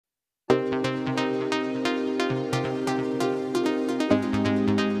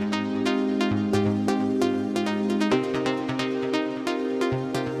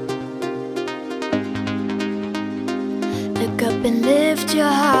lift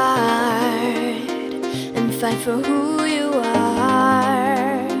your heart and fight for who you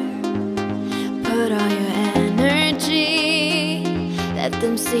are. Put all your energy, let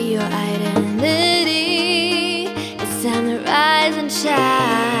them see your identity. It's time to rise and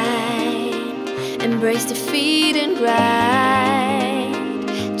shine, embrace defeat and grind.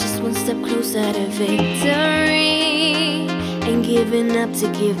 Just one step closer to victory, ain't giving up to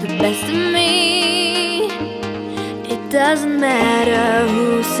give the best of me. It doesn't matter who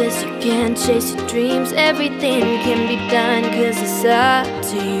says you can't chase your dreams. Everything can be done cause it's up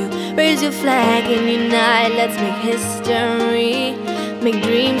to you. Raise your flag and unite, let's make history. Make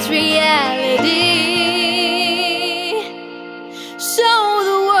dreams reality. Show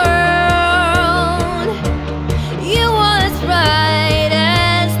the world you are as bright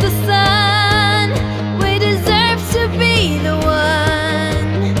as the sun. We deserve to be the one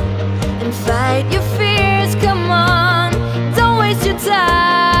and fight your fears, come on. Don't waste your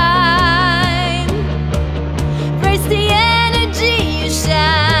time. Raise the energy, you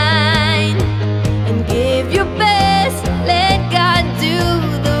shine, and give your best. Let God do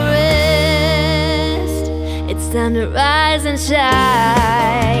the rest. It's time to rise and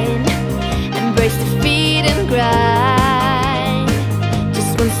shine, embrace defeat and grind.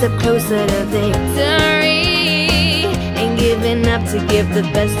 Just one step closer to victory, ain't giving up to give the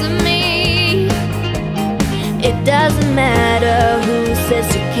best of me. It doesn't matter who says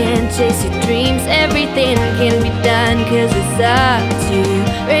you can't chase your dreams. Everything can be done cause it's up to you.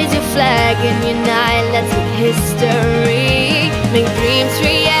 Raise your flag and unite, let's make history. Make dreams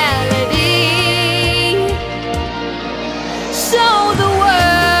reality. Show the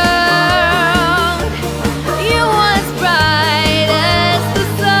world you are as bright as the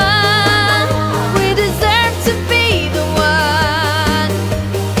sun. We deserve to be the one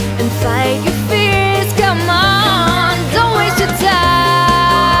and fight your fears, come on. Don't waste your time.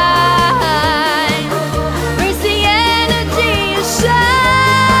 Raise the energy and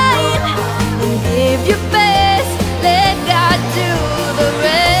shine, and give your best. Let God do the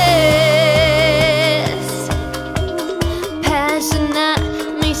rest. Passionate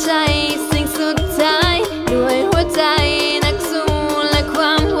ไม่ใช่สิ่งสุดท้ายด้วยหัวใจนักสู้และคว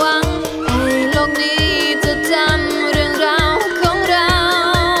ามหวังให้โลกนี้จะจำเรื่องราวของเรา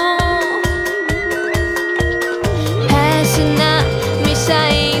Passionate ไม่ใช่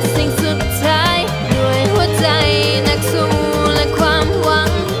สิ่งสุดท้ายด้วยหัวใจนักสู้และความหวั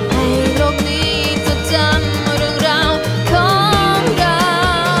งให้โลกนี้จะจำเรื่องราวของเรา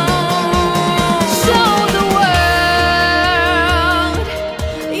Show the world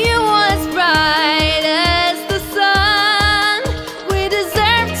you are as bright as the sun. We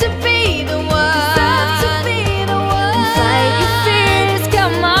deserve to be the one and fight your fears,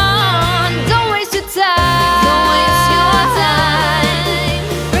 come on. Don't waste your time.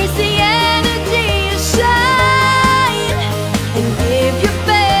 Raise the energy and shine, and give your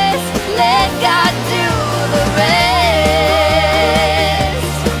best. Let God do the rest.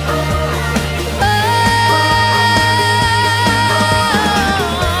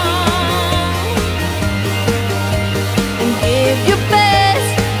 And give your best.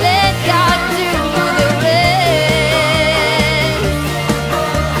 Let God do the rest.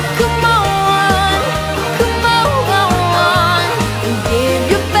 Come on, come on, and give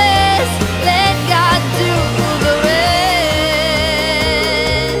your best. Let God do the rest.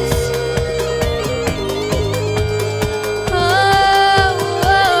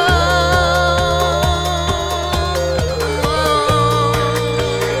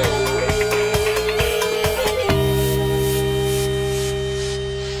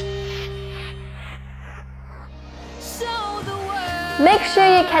 Show the world. Make sure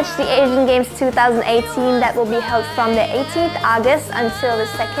you catch the Asian Games 2018 that will be held from the 18th August until the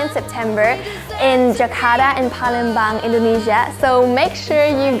 2nd September in Jakarta and Palembang, Indonesia. So make sure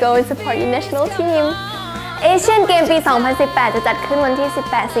you go and support your national team. Asian Games ปี 2018 จะจัดขึ้นวันที่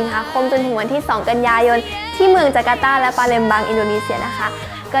 18 สิงหาคมจนถึงวันที่ 2 กันยายนที่เมืองจาการ์ตาและปาเลมบัง อินโดนีเซียนะคะ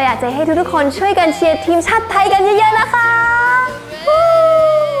ก็อยากจะให้ทุกๆคนช่วยกันเชียร์ทีมชาติไทยกันเยอะๆนะคะ